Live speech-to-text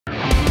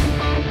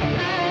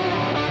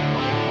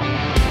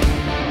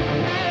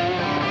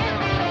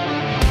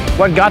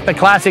What got the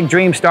classic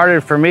dream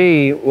started for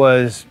me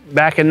was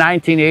back in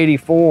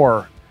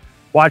 1984,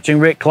 watching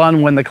Rick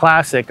Clunn win the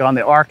Classic on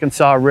the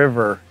Arkansas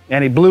River,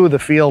 and he blew the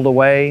field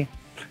away.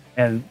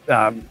 And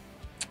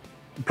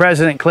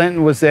President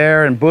Clinton was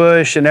there, and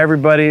Bush, and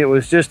everybody. It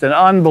was just an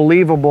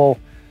unbelievable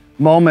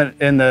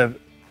moment in the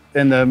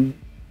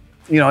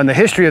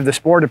history of the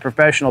sport of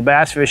professional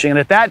bass fishing. And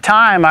at that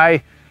time,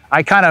 I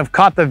kind of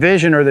caught the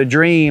vision or the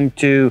dream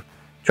to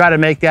try to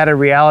make that a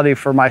reality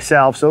for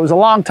myself. So it was a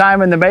long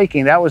time in the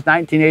making. That was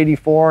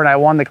 1984, and I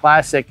won the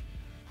Classic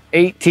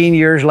 18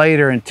 years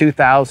later in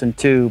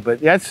 2002. But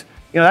that's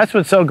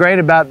what's so great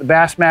about the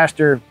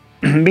Bassmaster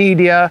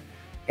media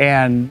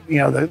and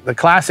the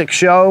Classic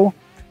show,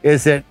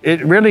 is that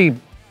it really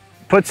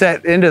puts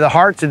that into the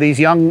hearts of these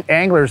young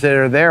anglers that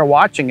are there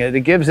watching it.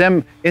 It gives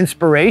them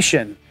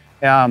inspiration.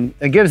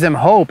 It gives them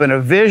hope and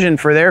a vision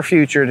for their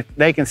future.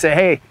 They can say,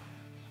 hey,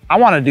 I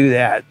want to do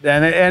that,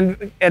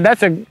 and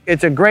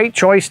it's a great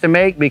choice to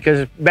make,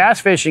 because bass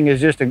fishing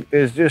is just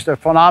a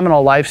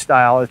phenomenal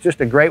lifestyle. It's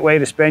just a great way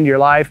to spend your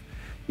life.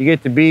 You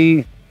get to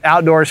be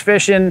outdoors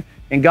fishing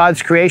in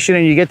God's creation,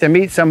 and you get to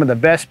meet some of the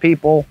best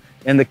people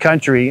in the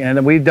country.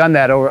 And we've done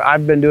that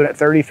I've been doing it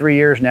 33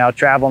 years now,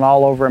 traveling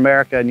all over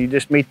America, and you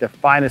just meet the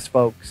finest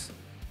folks.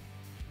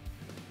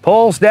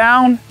 Poles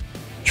down,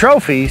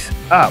 trophies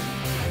up.